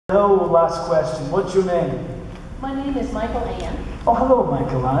Hello, last question. What's your name? My name is Michael Ann. Oh, hello,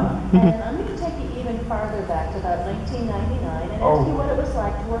 Michael Ann. And I'm going to take you even farther back to about 1999 and ask you what it was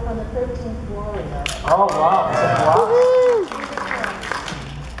like to work on the 13th Warrior. Oh, wow.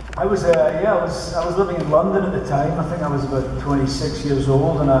 I was living in London at the time. I think I was about 26 years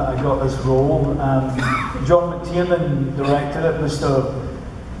old, and I got this role. John McTiernan directed it.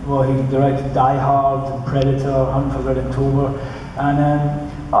 He directed Die Hard and Predator, Hunt for Red October,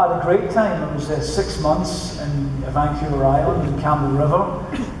 and I had a great time. I was there 6 months in Vancouver Island and Campbell River,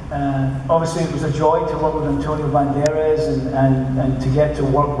 and obviously it was a joy to work with Antonio Banderas and to get to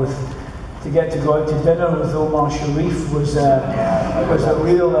work with. To get to go out to dinner with Omar Sharif was a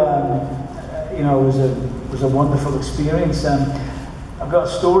real, was a wonderful experience. I've got a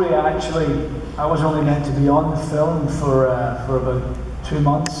story actually. I was only meant to be on the film for about 2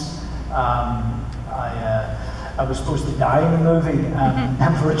 months. I was supposed to die in the movie,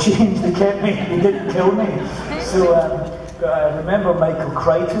 and for a change, they didn't kill me. So I remember Michael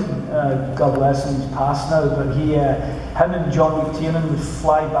Crichton, God bless him, he's passed now, but him and John McTiernan would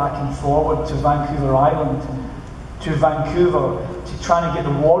fly back and forward to Vancouver Island, to Vancouver, to try and get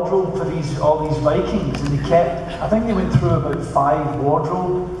the wardrobe for all these Vikings, and I think they went through about 5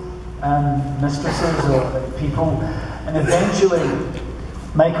 wardrobe mistresses or people, and eventually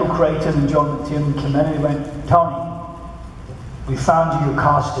Michael Crichton and John McTiernan came in and they went, "Tony, we found you your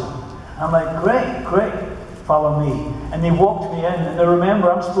costume." I'm like, great, follow me. And they walked me in, and I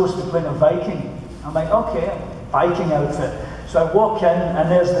remember I'm supposed to be playing a Viking. I'm like, okay, Viking outfit. So I walk in, and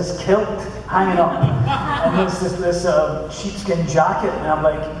there's this kilt hanging up, and there's this sheepskin jacket, and I'm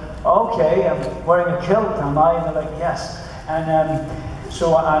like, okay, I'm wearing a kilt, am I? And they're like, yes. And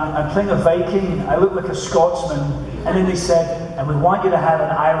so I'm playing a Viking, I look like a Scotsman, and then they said, and we want you to have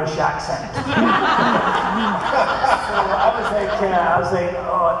an Irish accent. So I was like,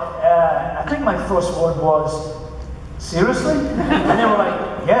 I think my first word was, seriously? And they were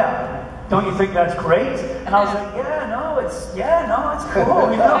like, yeah, don't you think that's great? And I was like, it's cool,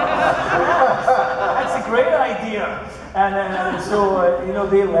 that's a great idea. And so,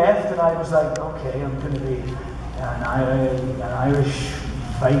 they left, and I was like, okay, I'm going to be an Irish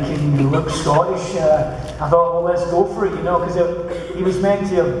Viking who looks Scottish. I thought, well, let's go for it, because he was meant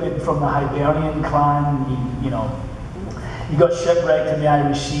to have been from the Hibernian clan. He got shipwrecked in the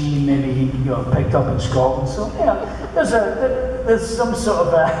Irish Sea, and maybe he got picked up in Scotland. So there's some sort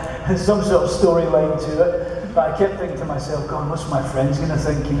of storyline to it. But I kept thinking to myself, God, what's my friends going to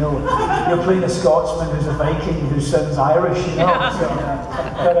think? You're playing a Scotsman who's a Viking who sounds Irish, So,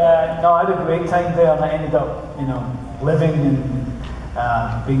 but I had a great time there, and I ended up, living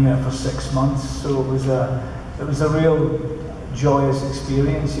and being there for 6 months. So it was a real joyous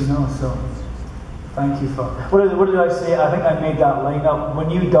experience, So thank you for. What did I say? I think I made that line up. When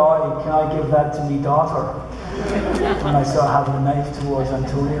you die, can I give that to me daughter? When I start having a knife towards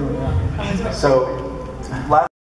Antonio. So.